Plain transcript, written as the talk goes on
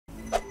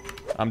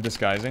I'm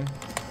disguising.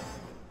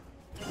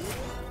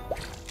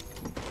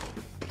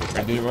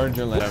 Wait, dude, where'd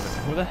your land?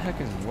 Who the heck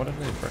is? What are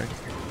they break?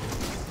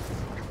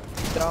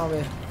 Get on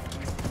me.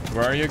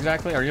 Where are you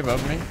exactly? Are you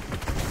above me?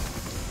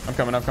 I'm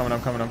coming. I'm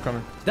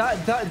coming.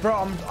 That,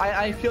 bro.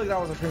 I feel like that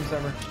was a stream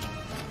sniper.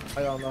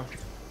 I don't know.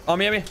 On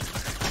me,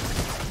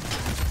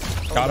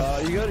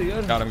 Got him. You good? You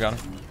good? Got him.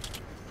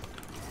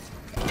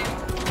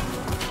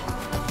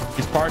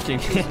 He's parking.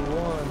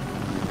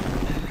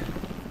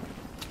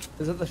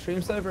 Is that the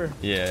stream sniper?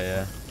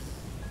 Yeah.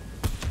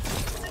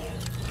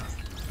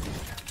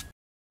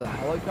 The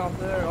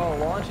helicopter? Oh,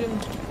 launching?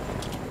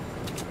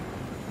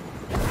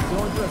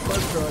 Going to a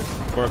sled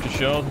truck. Broke his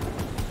shield.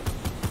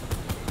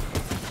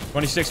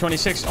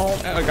 26. Oh,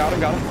 I got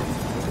him.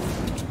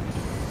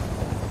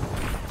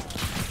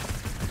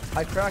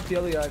 I cracked the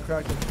other guy. I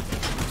cracked him.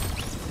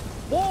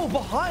 Whoa,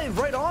 behind,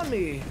 right on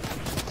me.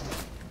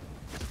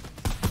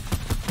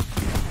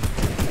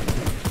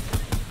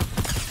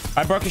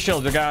 I broke his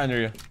shield. The guy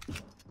under you.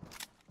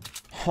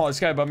 Oh,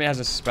 this guy above me has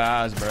a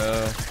spaz,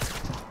 bro.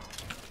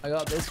 I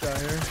got this guy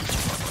here.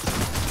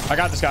 I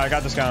got this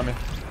guy on me.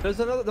 There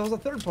was a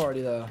third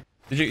party though.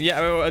 Did you?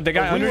 Yeah, the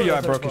guy under you.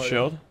 I broke his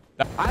shield.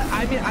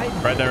 I mean,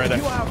 right there.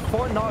 You have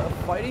fun not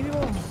fighting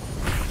people? Or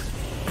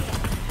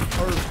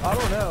I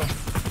don't know.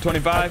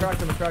 25. I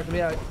cracked him.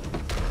 Yeah.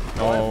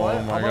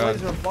 Oh my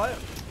god.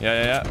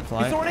 Yeah.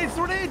 Flying. He's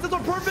throwing nades. Those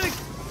are perfect.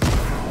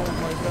 Oh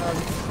my god.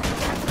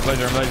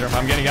 Laser.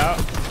 I'm getting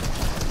out.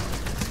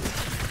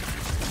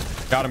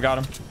 Got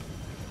him.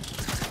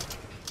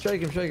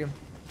 Shake him.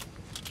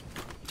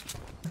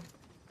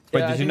 Wait,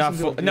 yeah, did you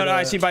not? No,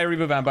 I see by a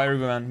reboot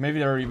van. Maybe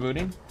they're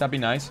rebooting. That'd be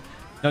nice.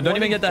 No, don't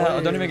even get the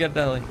heli. Don't even get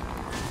the heli.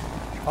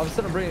 I was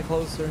gonna bring it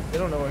closer. They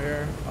don't know we're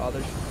here. Oh,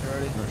 they're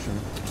already. Oh,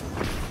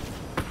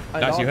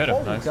 shit. Nice, you hit him.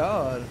 Oh Nice.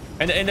 God.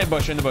 In the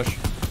bush.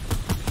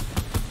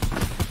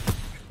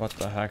 What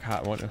the heck?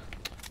 What?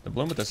 The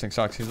bloom with this thing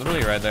sucks. He's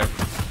literally right there.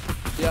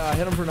 Yeah, I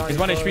hit him for 9. He's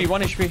 1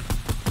 HP.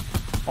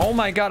 Oh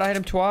my god, I hit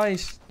him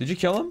twice. Did you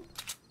kill him?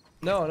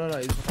 No.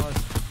 He's fine.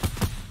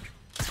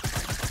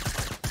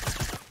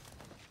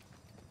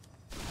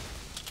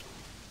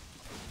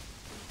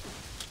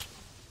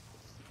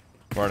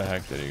 Where the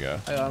heck did he go?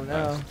 I got him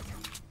now.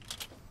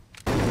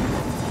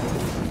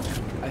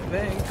 I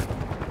think.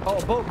 Oh,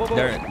 boat.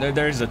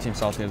 There's a team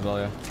salty as well,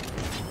 yeah.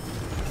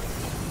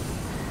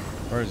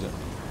 Where is it?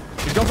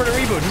 He's going for the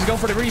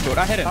reboot.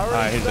 I hit him.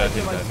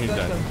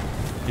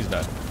 He's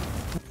dead.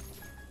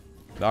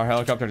 Our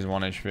helicopter is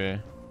 1 HP.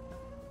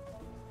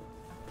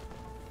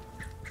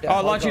 Yeah,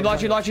 oh, launching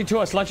to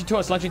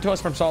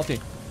us from salty.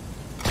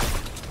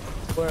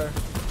 Where?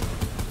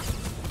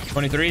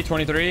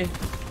 23.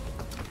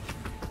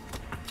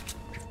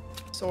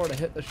 Sort of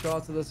hit the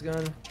shots of this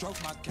gun.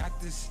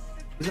 He's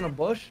in a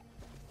bush.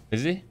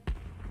 Is he?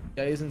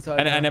 Yeah, he's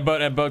inside. And a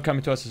boat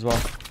coming to us as well.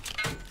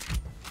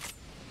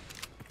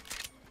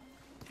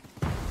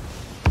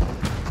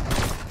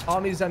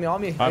 On me.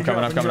 I'm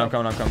coming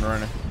right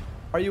now.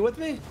 Are you with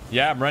me?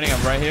 Yeah, I'm running.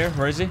 I'm right here.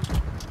 Where is he?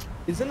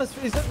 He's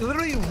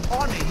literally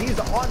on me. He's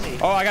on me.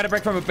 Oh, I got to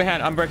break from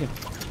behind. I'm breaking.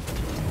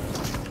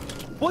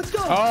 What's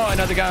going on? Oh,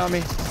 another guy on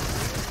me.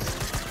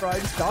 Bro, I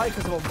just died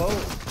because of a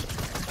boat.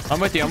 I'm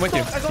with you.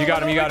 You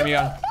got him.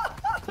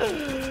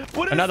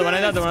 Another one.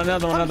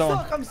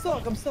 I'm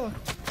stuck.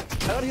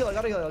 I gotta heal.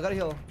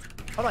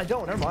 Oh no, I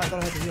don't. Never mind. I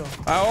thought I had to heal.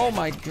 Oh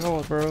my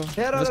god, bro.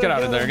 Let's get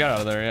out of there.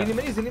 Yeah. Any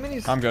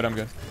minis? I'm good. I'm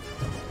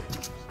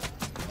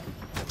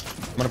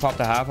gonna pop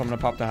the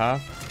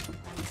half.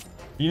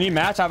 You need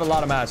mats? I have a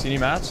lot of mats. You need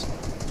mats?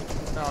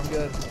 No, I'm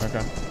good.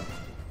 Okay.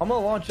 I'm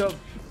gonna launch up.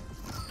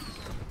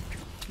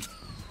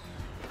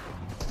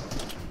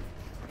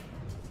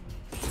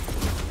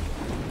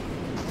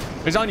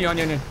 He's on you.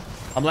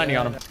 I'm landing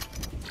on him.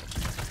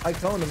 I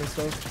coned him and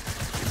stuff.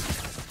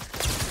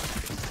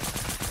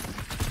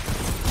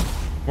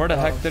 Where the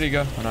heck did he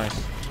go? Oh, nice.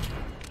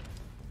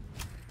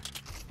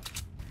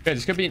 Okay,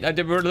 this could be.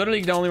 We're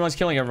literally the only ones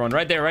killing everyone.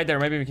 Right there.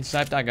 Maybe we can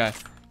snipe that guy.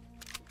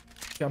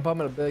 Jump up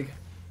at a big.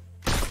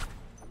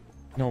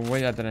 No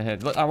way that didn't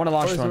hit. Look, I want to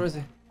launch one. Where is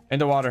he? In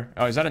the water.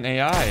 Oh, is that an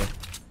AI?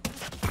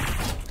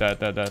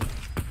 Dead.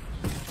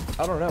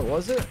 I don't know.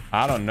 Was it?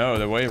 I don't know.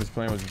 The way it was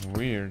playing was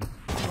weird.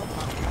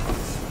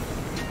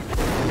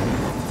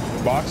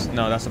 Box?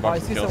 No, that's the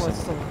box. I see someone.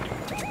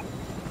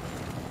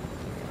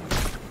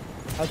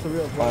 That's the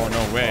real player. Oh,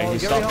 no way. He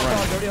stopped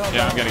running.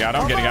 Yeah, I'm getting out.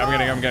 I'm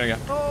getting out.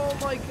 Oh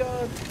my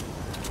god.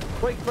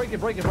 Break it.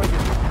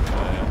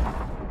 Yeah.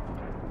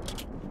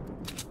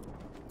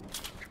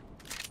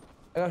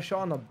 I got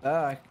shot in the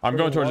back. I'm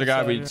going towards the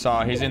guy we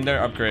saw. He's in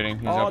there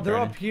upgrading. They're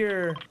up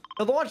here.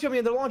 They're launching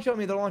me.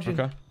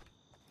 Okay.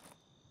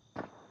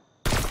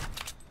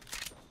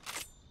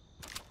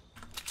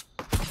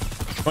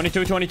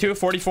 $22,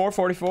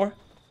 44.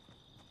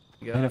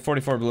 And a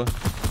 44 blue.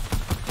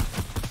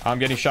 I'm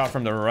getting shot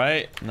from the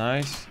right.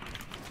 Nice.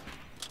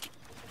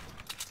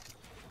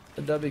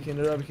 The W king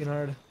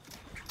hard.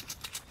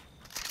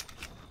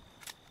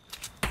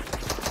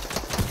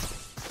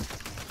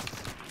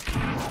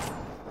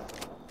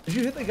 Did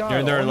you hit the guy?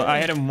 You're there. I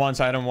hit him once.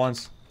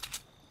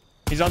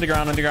 He's on the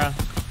ground, on the ground.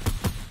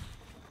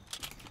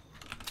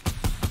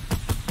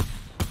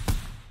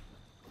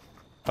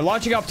 I'm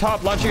launching up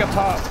top, launching up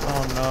top.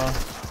 Oh no.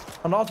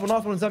 I'm off one,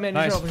 Zami.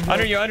 Nice.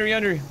 Under you, under you,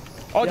 under you.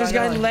 Oh, Yeah, this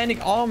guy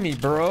landing on me,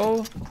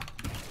 bro.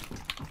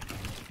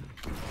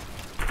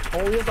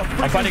 Oh, he has a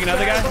I'm fighting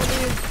another guy.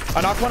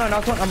 I knocked one, I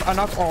knocked one. I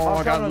knocked. Oh,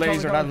 I got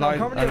laser. That light.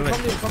 Come to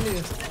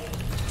you.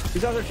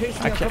 He's out there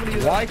chasing me. I'm coming to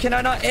you. Why can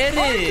I not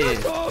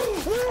edit?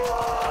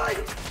 Why?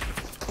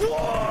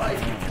 Why?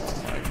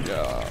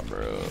 Yeah,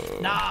 bro.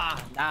 Nah.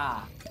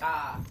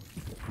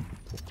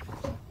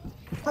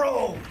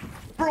 Bro.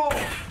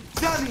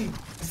 Zami.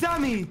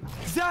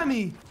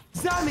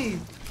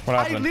 What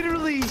happened? I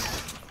literally.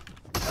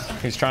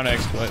 He's trying to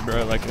exploit,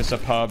 bro. Like, it's a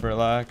pub.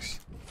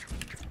 Relax.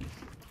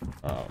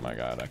 Oh my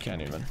god, I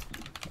can't even.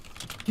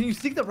 Can you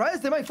seek the res?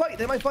 They might fight.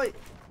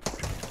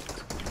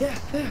 Yeah.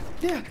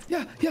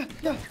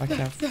 I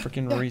can't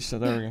freaking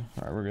reset. There we go.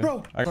 Alright, we're good.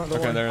 Bro.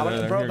 Okay, there.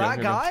 Bro, You're that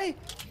good, guy.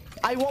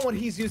 I want what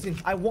he's using.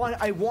 I want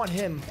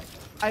him.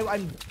 Wait,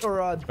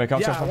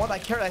 come yeah, so I want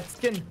that carrot, that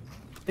skin.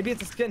 Maybe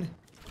it's a skin.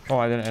 Oh,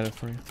 I didn't edit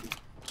for you.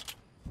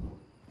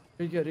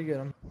 You're good.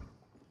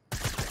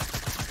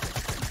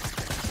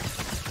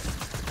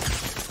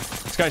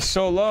 This guy's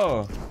so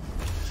low.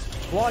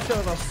 Watch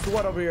out, I'll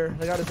sweat over here.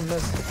 They got us a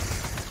miss.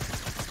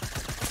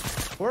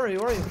 Where are you?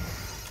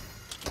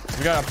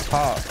 We got a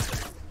pop.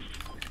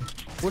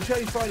 Which guy are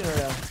you fighting right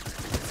now?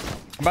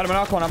 I'm about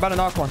to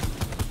knock one.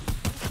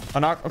 I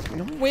knock. Okay,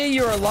 no way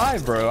you're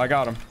alive, bro. I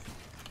got him.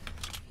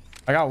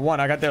 I got one.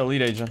 I got the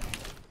elite agent. Is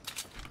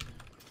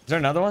there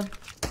another one?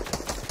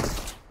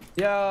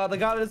 Yeah, the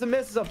guy that doesn't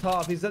miss is up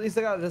top. He's the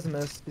guy that doesn't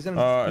miss. He's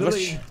gonna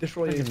literally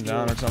destroy you. Him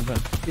down or something.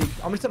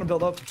 I'm just gonna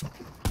build up.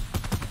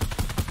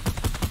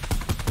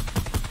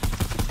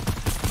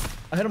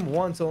 I hit him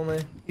once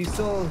only. He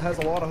still has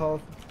a lot of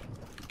health.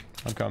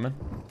 I'm coming.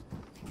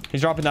 He's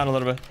dropping down a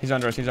little bit. He's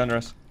under us.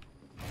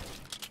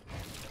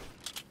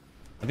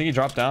 I think he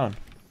dropped down.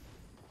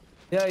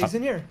 Yeah, he's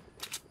in here.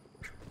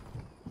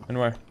 And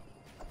where?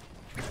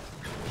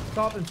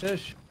 Stop and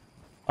fish.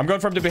 I'm going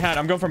from behind.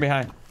 I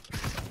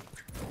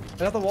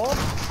got the wall.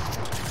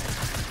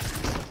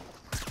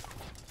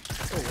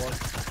 Oh,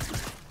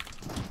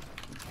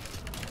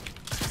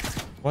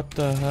 what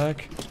the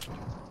heck?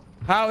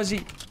 How is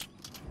he?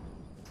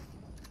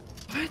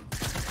 What?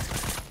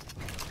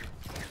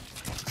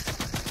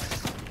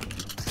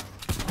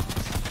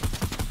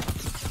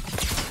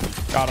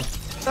 Got him.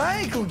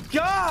 Thank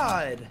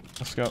God.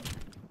 Let's go.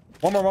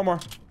 One more.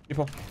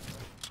 People.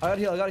 I gotta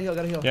heal.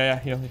 Yeah,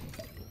 heal.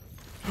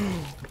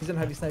 He's in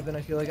heavy sniping.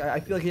 I feel like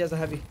he has a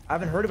heavy. I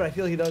haven't heard it, but I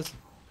feel like he does.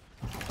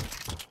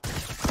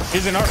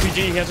 He's an RPG.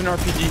 He has an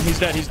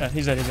RPG.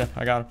 He's dead.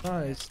 I got him.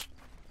 Nice.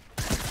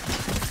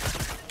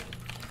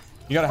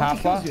 You got a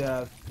half buff? You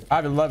have? I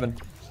have 11.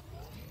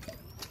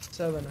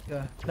 7.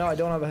 Okay. No, I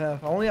don't have a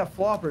half. I only have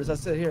floppers.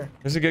 That's it here.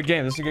 This is a good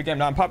game.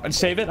 Now I'm popping.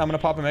 Save it. I'm gonna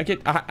pop and make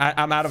it.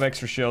 I'm out of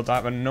extra shields. I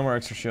have no more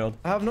extra shield.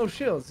 I have no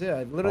shields. Yeah,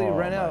 I literally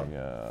ran out. Oh my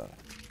god.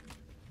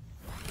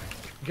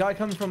 Guy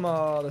coming from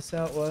the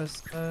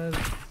southwest. I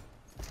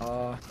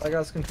got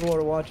his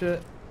controller. Watch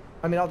it.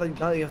 I mean, not that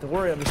you have to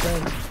worry. I'm just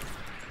saying.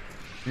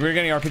 We're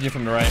getting RPG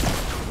from the right.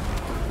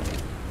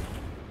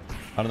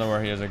 I don't know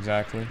where he is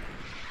exactly.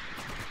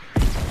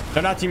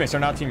 They're not teammates. They're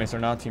not?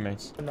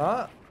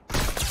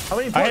 How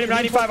many I hit him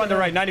 95 on the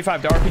right.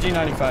 95. The RPG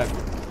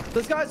 95.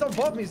 This guy's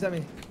above me,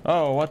 Zemi.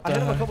 Oh, what the I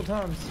hit him a heck? couple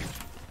times.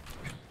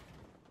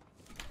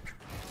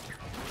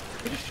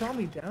 He just shot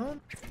me down?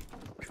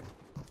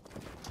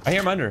 I hear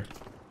him under.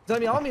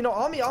 Zemi, on me. No,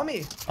 on me.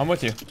 I'm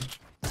with you.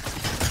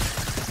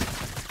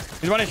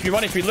 He's 1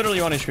 HP. Literally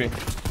 1 HP.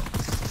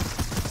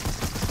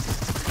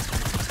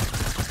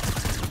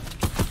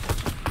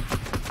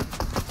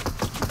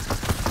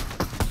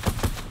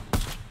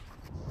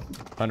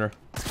 Under.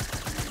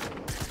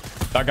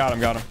 I got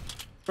him.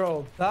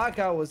 Bro, that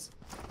guy was.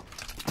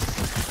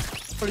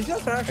 But these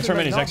guys are actually Extra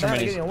minis, not extra bad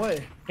at minis. getting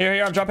away.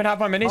 Here, I'm dropping half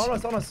my minis. On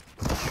us.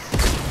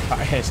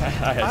 I hit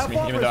me,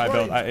 even though I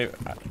built.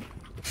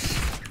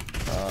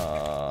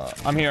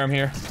 I'm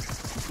here.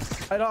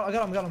 I got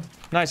him.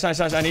 Nice. I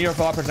need your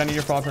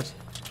floppers.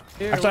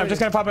 Here, Actually, I'm just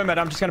gonna pop him in.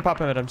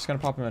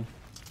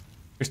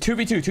 There's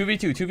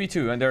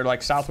 2v2, and they're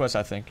like southwest,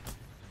 I think.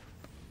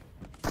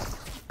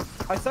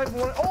 I sniped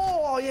one.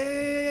 Oh,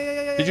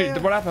 yeah. Did you?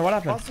 What happened?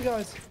 Lost the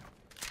guys.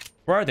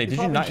 Where are they? Did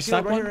you not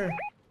snipe one? Here.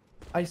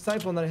 I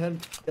sniped one, then I hit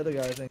the other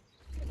guy, I think.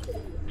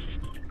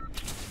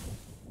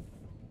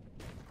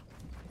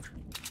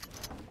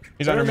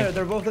 He's under me.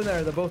 They're both in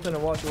there.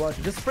 Watch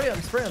it. Just spray him.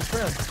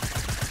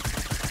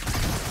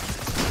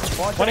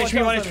 Watch 1 out,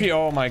 HP.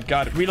 Oh my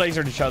god. We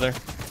lasered each other.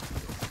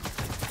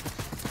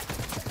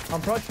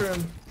 I'm pressuring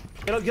him.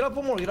 Get up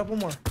one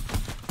more.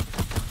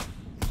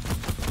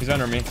 He's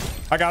under me.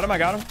 I got him.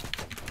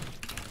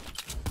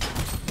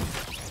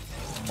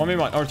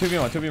 1v1 or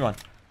 2v1.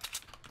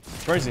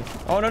 Where is he?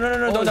 Oh no.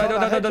 Don't die.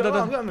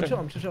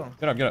 I'm chilling.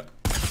 Get up.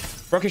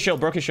 Broke his shield.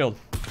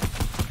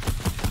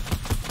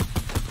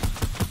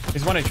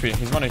 He's 1 HP.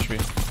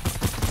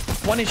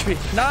 1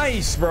 HP.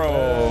 Nice,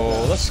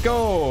 bro. Let's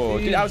go.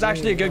 Dude, that was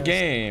actually a good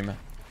game.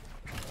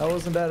 That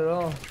wasn't bad at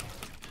all.